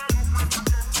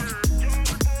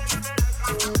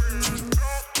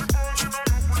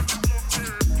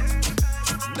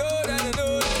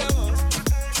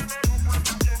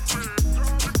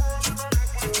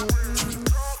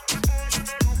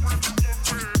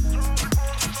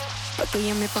 Porque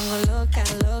yo me pongo loca,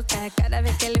 loca. Cada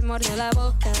vez que le mordo la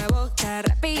boca, boca.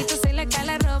 Rapidito se le cae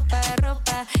la ropa,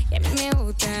 ropa. Y a mí me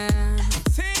gusta.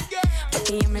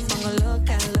 Y yo me pongo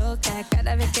loca, loca.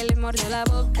 Cada vez que le mordió la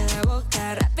boca,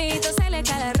 boca. Rapidito se le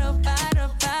cae la ropa,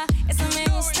 ropa. Eso me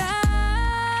gusta.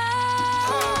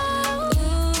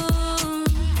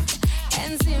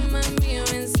 Encima mío,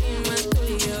 encima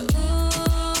tuyo.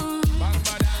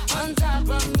 On top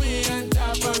of me,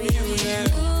 yeah.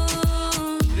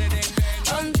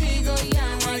 Contigo ya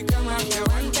no hay cama que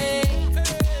aguante.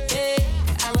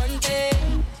 Yeah, aguante.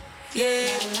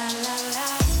 Yeah, la la la.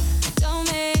 Don't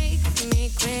make me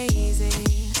crazy.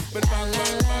 La la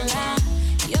la la.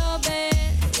 Your bed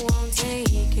won't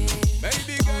take it.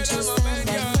 Baby Don't girl, you I'm a stand man,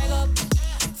 there, fuego,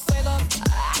 fuego.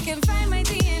 I can find my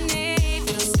DNA.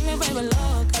 Pero si me vuelvo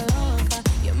loca, loca.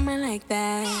 You're mine like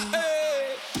that.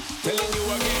 Hey, telling you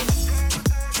again.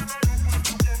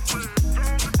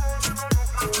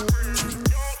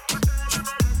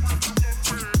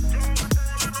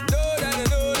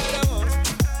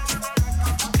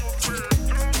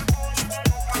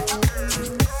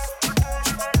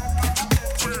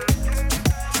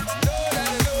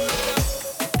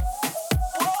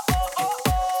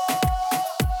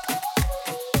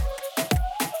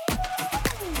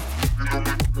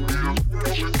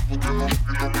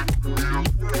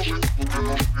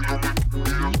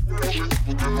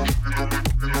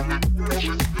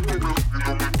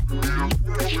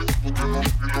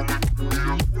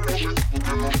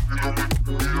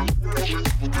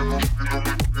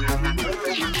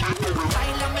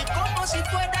 Báilame como si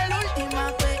fuera la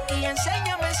última vez y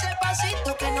enséñame ese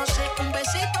pasito que no sé, un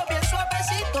besito bien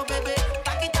suavecito, bebé.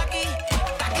 Taqui taqui,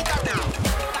 taqui taqui,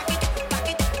 taqui taqui,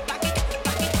 taqui taqui,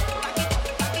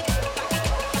 taqui taqui.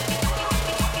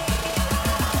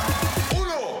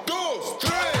 1, 2,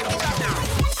 3.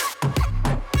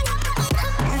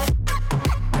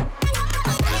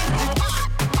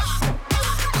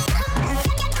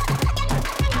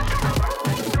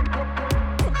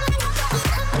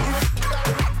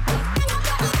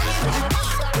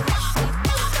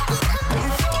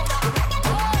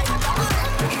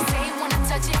 You say you wanna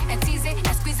touch it and tease it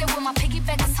and squeeze it with my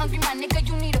piggyback is hungry, my nigga.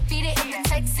 You need to feed it. If the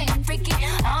text ain't freaky, I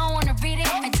don't wanna read it.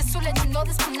 And just to let you know,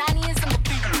 this Punani is in the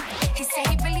beat. He said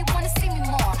he really wanna see me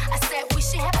more. I said we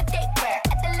should have a date where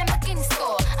at the Lamborghini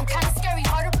store. I'm kinda scary,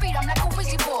 hard to read. I'm like a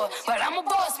Ouija board, but I'm a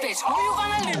boss bitch. Who you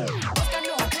gonna leave? What's got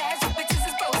no class? You bitches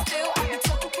is broke still. I be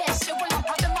talking cash shit when I'm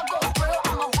popping my gold grill.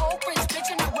 I'm a whole rich bitch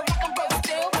and I work like I'm broke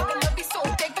still. Baby, love be so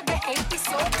thick, but the hate be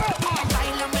so real.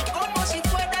 Báilame como si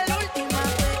fuera la última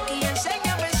vez y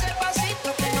enséñame ese pasito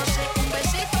que no sé, un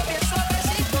besito bien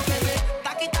suavecito, bebé.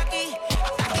 Taqui taqui,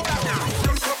 taqui taqui.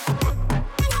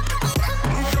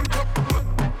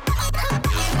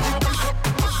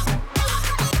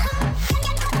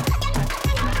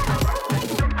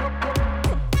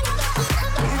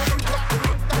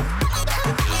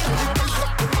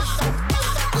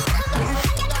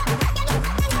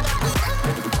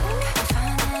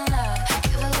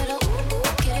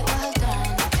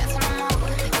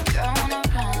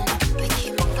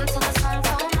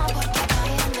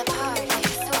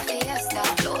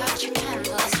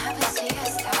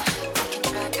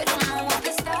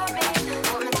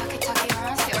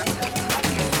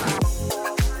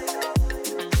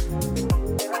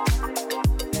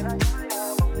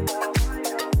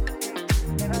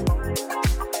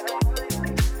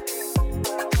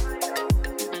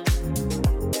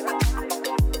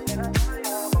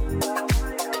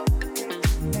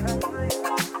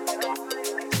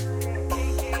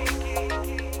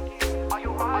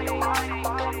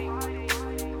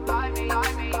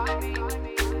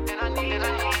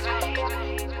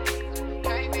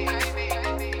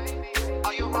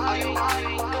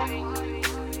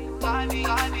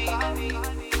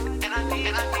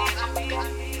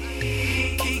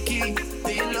 Kiki,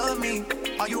 do you love me?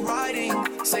 Are you riding?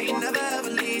 Say you never ever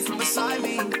leave from beside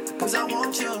me. Cause I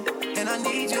want you, and I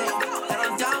need you. And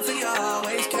I'm down for you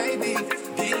always, KB.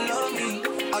 Do you love me?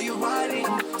 Are you riding?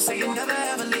 Say you never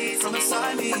ever leave from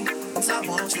beside me. Cause I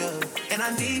want you, and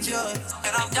I need you.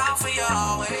 And I'm down for you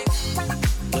always.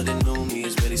 But the new me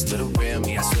is really still the real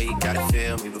me. I swear you gotta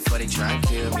feel me before they try and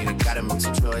kill me. They gotta make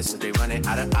some choices, they running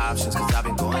out of options. Cause I've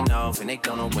been going off and they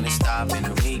don't know when to stop. And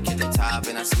when you get the top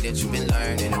and I see that you've been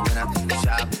learning. And when I take the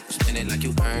shop, spend it like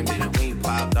you earned it. And when you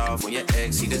popped off on your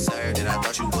ex, he deserved it. I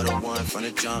thought you would've won from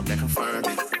the jump, that confirmed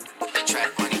it. The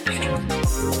track money in it.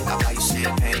 I buy you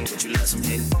champagne, but you let some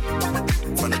hit it.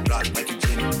 From the block like you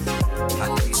Jenny. I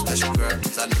know you special girl,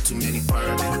 cause I know too many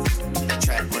burn it. The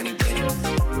track money in it.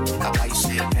 I buy you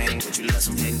champagne, but you let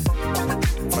some hit it.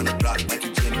 From the block like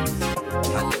you Jenny.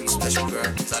 I know you special girl,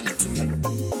 cause I know too many.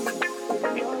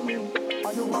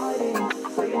 Are you riding?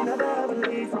 Say you never ever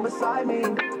leave from beside beside me,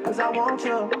 cause I want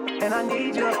you, and I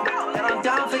need you, and I'm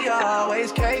down for you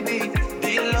always, KB.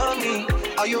 Do you love me?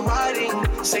 Are you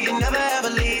riding? Say you never ever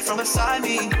leave from beside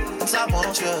me, cause I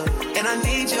want you, and I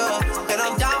need you, and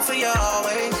I'm down for you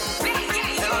always,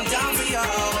 and I'm down for you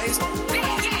always,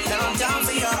 and I'm down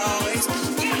for you always,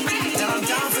 and I'm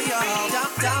down for you,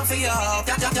 down for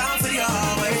you, down for you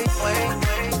always.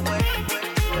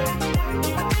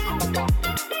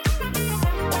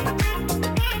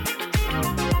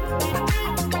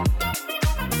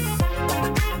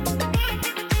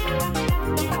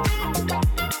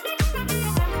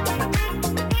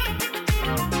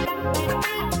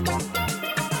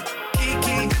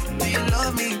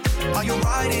 Are you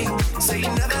riding? Say you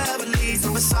never ever leave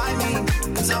from beside me,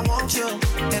 cause I want you,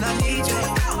 and I need you,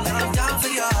 and I'm down for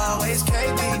you always,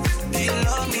 KB. Do you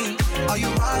love me? Are you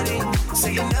riding?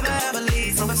 Say you never ever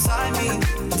leave from beside me,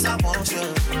 cause I want you,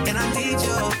 and I need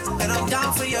you, and I'm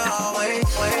down for you always.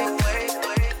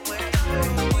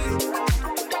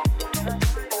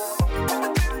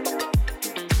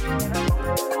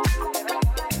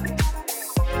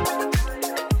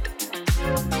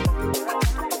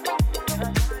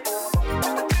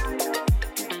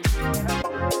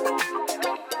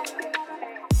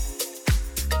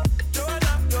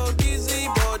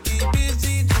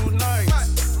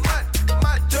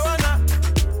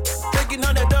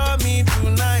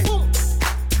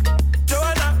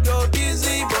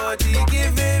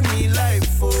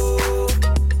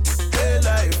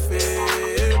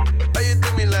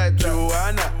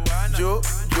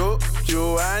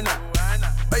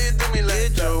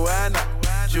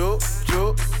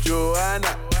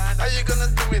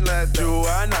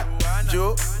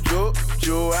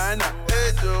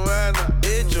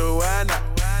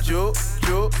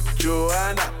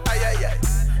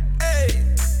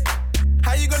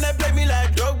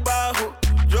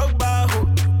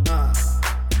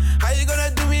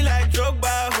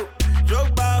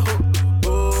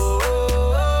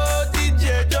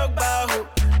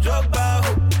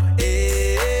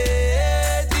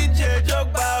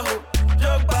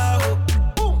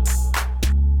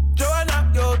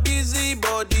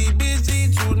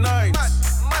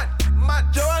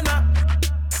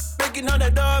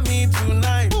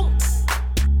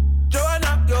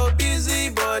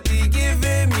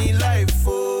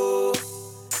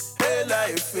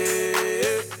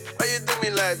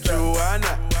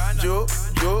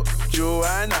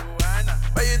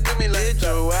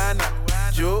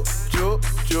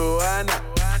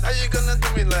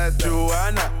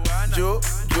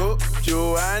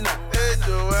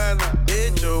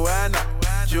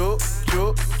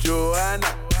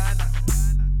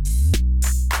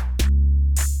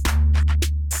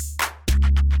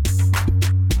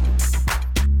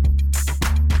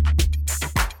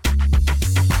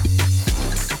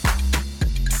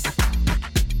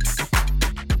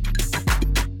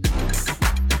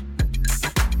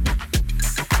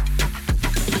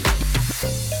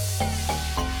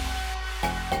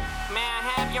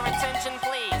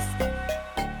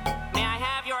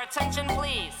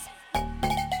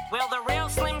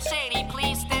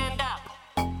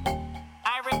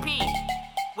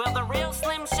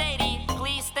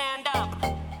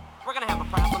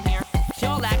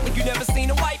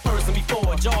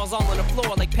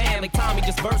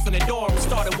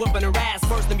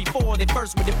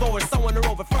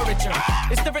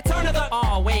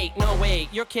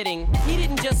 Kidding. He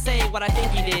didn't just say what I think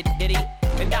he did he?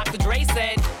 And Dr. Dre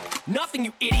said, nothing,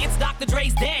 you idiots. Dr.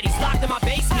 Dre's dead. He's locked in my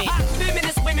basement.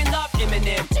 Feminist women love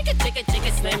Eminem. Chicka, chicka,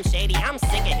 chicka, Slim Shady. I'm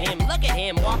sick of him. Look at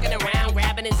him walking around,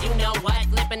 grabbing his you-know-what,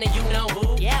 flipping the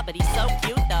you-know-who. Yeah, but he's so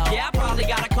cute, though. Yeah, I probably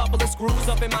got a couple of screws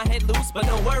up in my head loose, but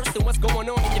no worse than what's going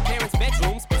on in your parents'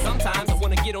 bedrooms. But sometimes I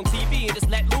wanna get on TV and just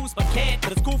let loose, but can't.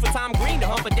 But it's cool for Tom Green to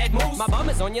hump a dead moose. My bum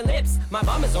is on your lips. My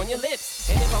bum is on your lips.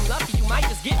 And if I'm lucky, you might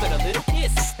just give it a little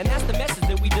kiss. And that's the message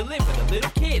that we deliver to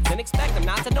little kids, and expect them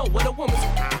not to know what a woman's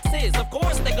is. Of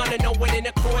course they're gonna know what in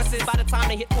the course is. By the time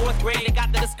they hit 4th grade, they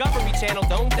got the Discovery Channel,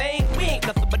 don't they? We ain't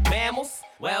nothing but mammals.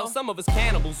 Well, some of us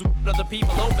cannibals who other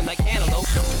people open like antelope.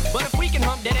 But if we can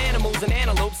hump dead animals and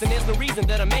antelopes, then there's no reason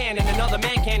that a man and another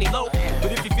man can't elope.